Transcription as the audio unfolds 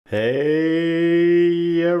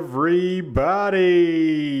Hey everybody,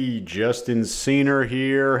 Justin Cena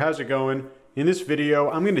here. How's it going? In this video,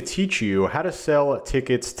 I'm going to teach you how to sell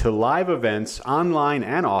tickets to live events online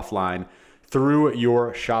and offline through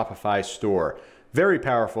your Shopify store. Very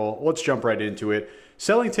powerful. Let's jump right into it.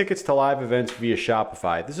 Selling tickets to live events via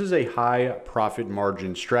Shopify. This is a high profit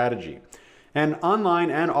margin strategy. And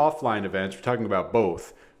online and offline events, we're talking about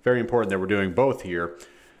both. Very important that we're doing both here.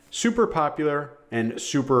 Super popular and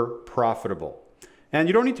super profitable. And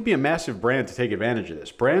you don't need to be a massive brand to take advantage of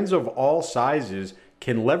this. Brands of all sizes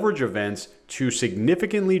can leverage events to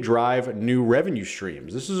significantly drive new revenue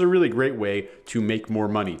streams. This is a really great way to make more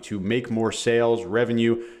money, to make more sales,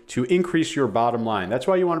 revenue, to increase your bottom line. That's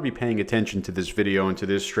why you want to be paying attention to this video and to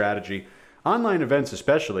this strategy. Online events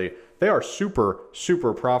especially, they are super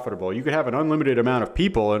profitable. You could have an unlimited amount of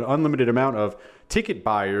people, an unlimited amount of ticket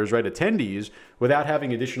buyers, right, attendees, without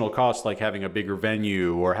having additional costs like having a bigger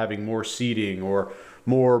venue or having more seating or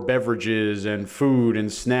more beverages and food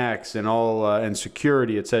and snacks and all and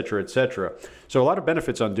security, etc., etc. So a lot of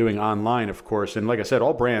benefits on doing online, of course. And like I said,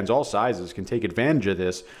 all brands, all sizes can take advantage of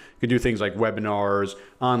this. You can do things like webinars,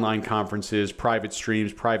 online conferences, private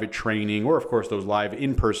streams, private training, or of course those live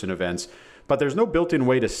in-person events. But there's no built-in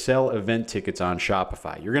way to sell event tickets on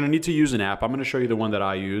Shopify. You're going to need to use an app. I'm going to show you the one that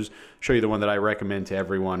I use, show you the one that I recommend to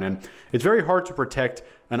everyone. And it's very hard to protect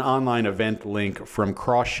an online event link from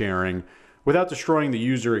cross-sharing without destroying the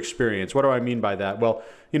user experience. What do I mean by that? Well,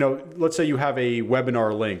 let's say you have a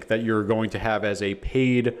webinar link that you're going to have as a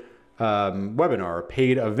paid webinar,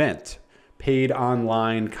 paid event, paid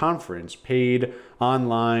online conference, paid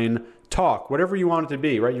online talk, whatever you want it to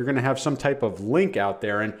be, right? You're going to have some type of link out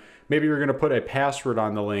there, and maybe you're going to put a password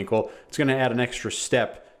on the link. Well, it's going to add an extra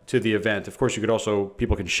step to the event. Of course,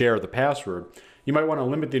 people can share the password. You might want to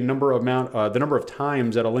limit the number of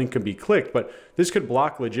times that a link can be clicked, but this could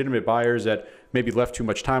block legitimate buyers that maybe left too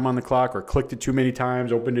much time on the clock or clicked it too many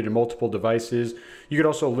times, opened it in multiple devices. You could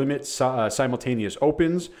also limit simultaneous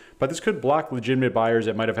opens, but this could block legitimate buyers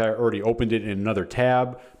that might have already opened it in another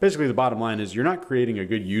tab. Basically, the bottom line is you're not creating a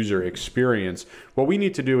good user experience. What we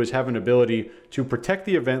need to do is have an ability to protect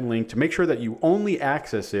the event link to make sure that you only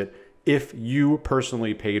access it if you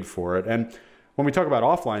personally paid for it. And when we talk about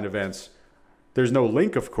offline events, there's no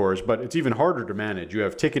link, of course, but it's even harder to manage. You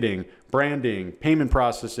have ticketing, branding, payment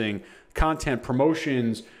processing, content,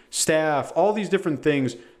 promotions, staff, all these different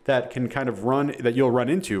things that can kind of that you'll run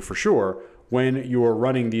into for sure when you're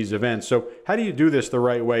running these events. So how do you do this the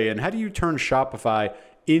right way? And how do you turn Shopify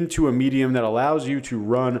into a medium that allows you to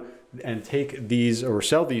run and take these or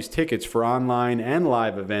sell these tickets for online and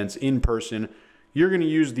live events in person? You're going to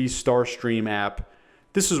use the Starstream app.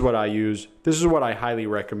 This is what I use. This is what I highly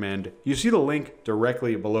recommend. You see the link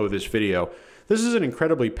directly below this video. This is an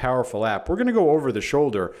incredibly powerful app. We're going to go over the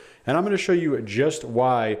shoulder, and I'm going to show you just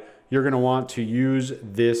why you're going to want to use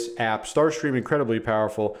this app. Starstream, incredibly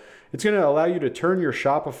powerful. It's going to allow you to turn your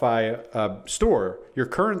Shopify store, your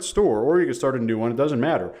current store, or you can start a new one. It doesn't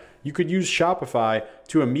matter. You could use Shopify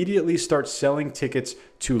to immediately start selling tickets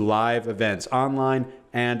to live events, online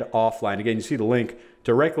and offline. Again, you see the link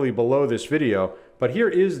directly below this video. But here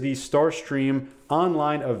is the Starstream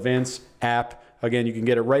online events app. Again, you can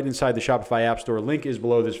get it right inside the Shopify App Store. Link is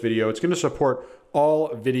below this video. It's going to support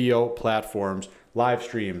all video platforms, live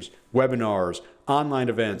streams, webinars, online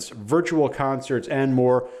events, virtual concerts, and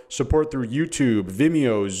more. Support through YouTube,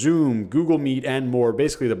 Vimeo, Zoom, Google Meet, and more.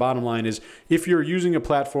 Basically, the bottom line is if you're using a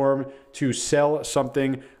platform to sell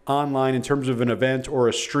something online in terms of an event or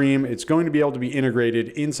a stream, it's going to be able to be integrated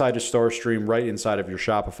inside of Starstream, right inside of your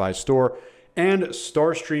Shopify store. And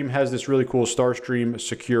Starstream has this really cool Starstream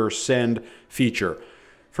Secure Send feature.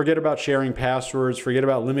 Forget about sharing passwords, forget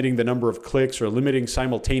about limiting the number of clicks or limiting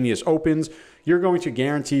simultaneous opens. You're going to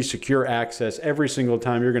guarantee secure access every single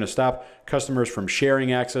time. You're going to stop customers from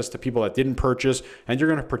sharing access to people that didn't purchase, and you're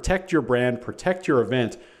going to protect your brand, protect your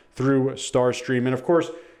event through Starstream. And of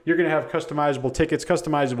course, you're going to have customizable tickets,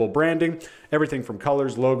 customizable branding, everything from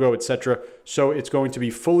colors, logo, etc. So it's going to be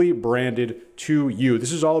fully branded to you.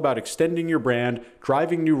 This is all about extending your brand,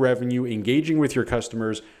 driving new revenue, engaging with your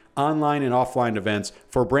customers, online and offline events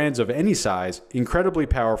for brands of any size, incredibly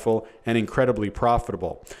powerful and incredibly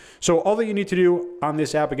profitable. So all that you need to do on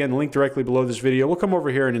this app, again, link directly below this video. We'll come over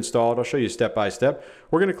here and install it. I'll show you step by step.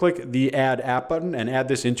 We're going to click the Add App button and add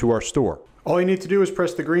this into our store. All you need to do is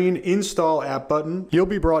press the green Install App button. You'll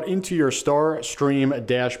be brought into your Starstream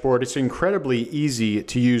dashboard. It's incredibly easy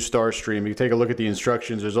to use Starstream. You take a look at the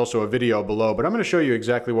instructions. There's also a video below, but I'm going to show you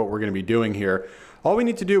exactly what we're going to be doing here. All we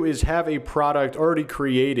need to do is have a product already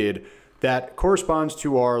created that corresponds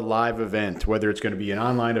to our live event, whether it's going to be an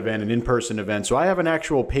online event, an in-person event. So I have an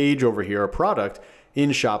actual page over here, a product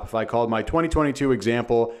in Shopify called my 2022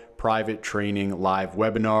 example private training live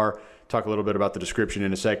webinar. Talk a little bit about the description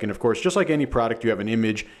in a second. Of course, just like any product, you have an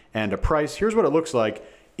image and a price. Here's what it looks like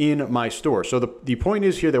in my store. So the point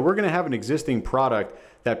is here that we're going to have an existing product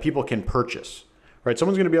that people can purchase. Right?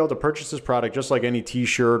 Someone's going to be able to purchase this product just like any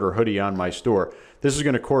t-shirt or hoodie on my store. This is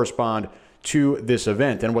going to correspond to this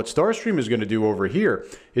event. And what Starstream is going to do over here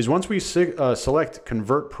is once we select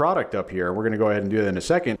convert product up here, we're going to go ahead and do that in a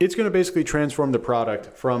second, it's going to basically transform the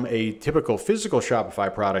product from a typical physical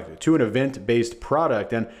Shopify product to an event-based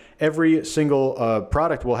product. And every single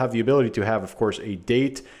product will have the ability to have, of course, a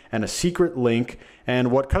date and a secret link. And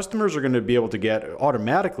what customers are going to be able to get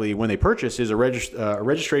automatically when they purchase is a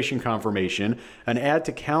registration confirmation, an add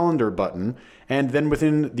to calendar button, and then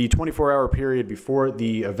within the 24-hour period before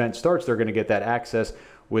the event starts, they're going to get that access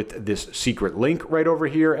with this secret link right over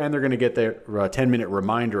here, and they're going to get their 10-minute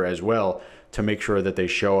reminder as well to make sure that they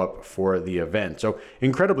show up for the event. So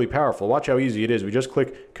incredibly powerful. Watch how easy it is. We just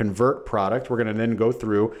click convert product. We're going to then go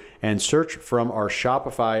through and search from our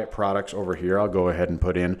Shopify products over here. I'll go ahead and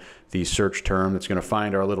put in the search term that's going to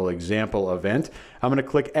find our little example event. I'm going to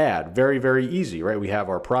click add. Very, very easy, right? We have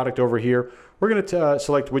our product over here. We're going to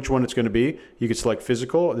select which one it's going to be. You could select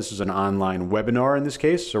physical. This is an online webinar in this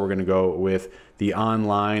case. So we're going to go with the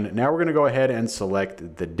online. Now we're going to go ahead and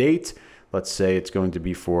select the date. Let's say it's going to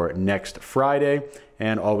be for next Friday.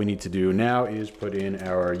 And all we need to do now is put in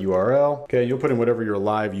our URL. Okay, you'll put in whatever your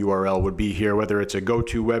live URL would be here, whether it's a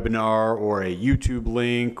GoToWebinar or a YouTube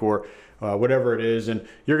link or whatever it is. And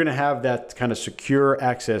you're going to have that kind of secure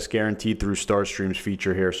access guaranteed through Starstream's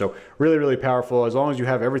feature here. So really, really powerful. As long as you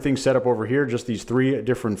have everything set up over here, just these 3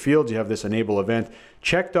 different fields, you have this enable event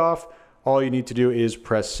checked off. All you need to do is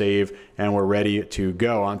press save and we're ready to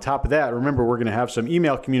go. On top of that, remember, we're going to have some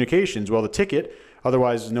email communications. Well, the ticket,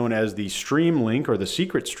 otherwise known as the stream link or the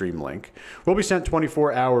secret stream link, will be sent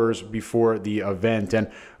 24 hours before the event.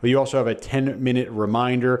 And you also have a 10-minute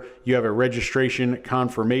reminder. You have a registration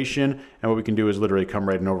confirmation. And what we can do is literally come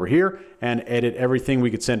right in over here and edit everything.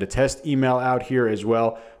 We could send a test email out here as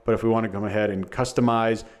well. But if we want to come ahead and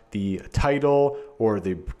customize the title or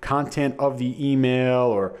the content of the email,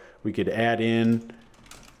 or we could add in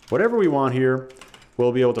whatever we want here,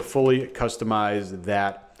 we'll be able to fully customize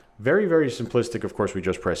that. Very, very simplistic. Of course, we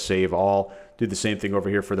just press save all. Do the same thing over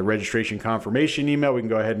here for the registration confirmation email. We can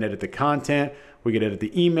go ahead and edit the content. We can edit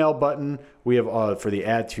the email button. We have for the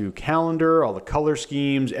add to calendar, all the color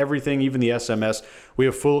schemes, everything, even the SMS. We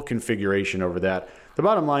have full configuration over that. The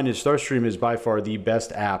bottom line is Starstream is by far the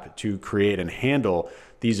best app to create and handle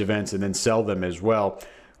these events and then sell them as well.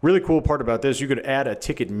 Really cool part about this, you could add a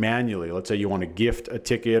ticket manually. Let's say you want to gift a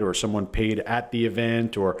ticket or someone paid at the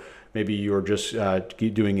event, or maybe you're just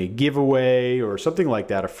doing a giveaway or something like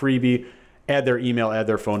that, a freebie. Add their email, add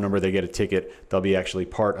their phone number, they get a ticket. They'll be actually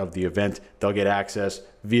part of the event. They'll get access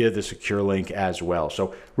via the secure link as well.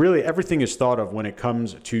 So really everything is thought of when it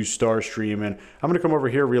comes to Starstream. And I'm going to come over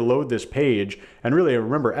here, reload this page. And really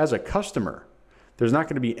remember, as a customer, there's not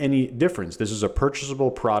going to be any difference. This is a purchasable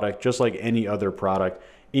product just like any other product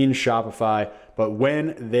in Shopify. But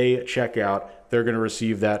when they check out, they're going to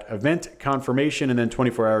receive that event confirmation. And then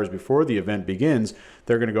 24 hours before the event begins,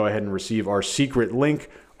 they're going to go ahead and receive our secret link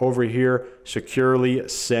over here, securely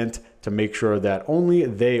sent, to make sure that only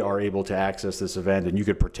they are able to access this event. And you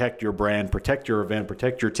could protect your brand, protect your event,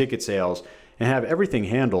 protect your ticket sales, and have everything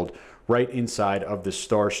handled right inside of the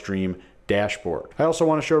Starstream dashboard. I also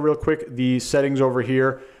want to show real quick the settings over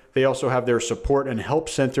here. They also have their support and help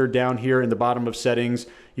center down here in the bottom of settings.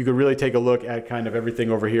 You could really take a look at kind of everything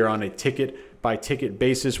over here on a ticket by ticket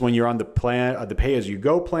basis. When you're on the plan, the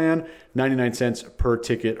pay-as-you-go plan, 99 cents per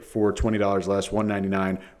ticket for $20 less,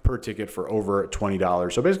 $1.99 per ticket for over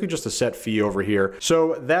 $20. So basically just a set fee over here.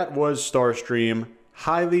 So that was Starstream.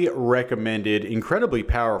 Highly recommended, incredibly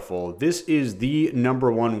powerful. This is the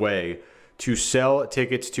 #1 way to sell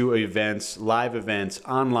tickets to events, live events,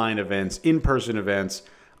 online events, in-person events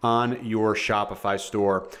on your Shopify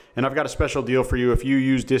store. And I've got a special deal for you. If you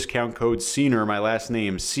use discount code CENER, my last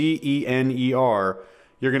name, CENER,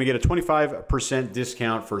 you're gonna get a 25%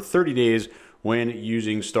 discount for 30 days when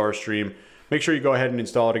using Starstream. Make sure you go ahead and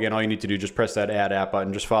install it. Again, all you need to do, just press that add app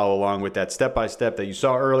button, just follow along with that step-by-step that you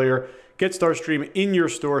saw earlier. Get Starstream in your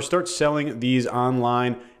store, start selling these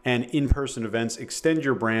online and in-person events, extend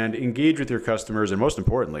your brand, engage with your customers, and most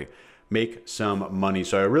importantly, make some money.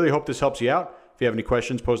 So I really hope this helps you out. If you have any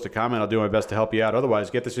questions, post a comment. I'll do my best to help you out. Otherwise,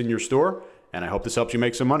 get this in your store, and I hope this helps you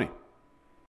make some money.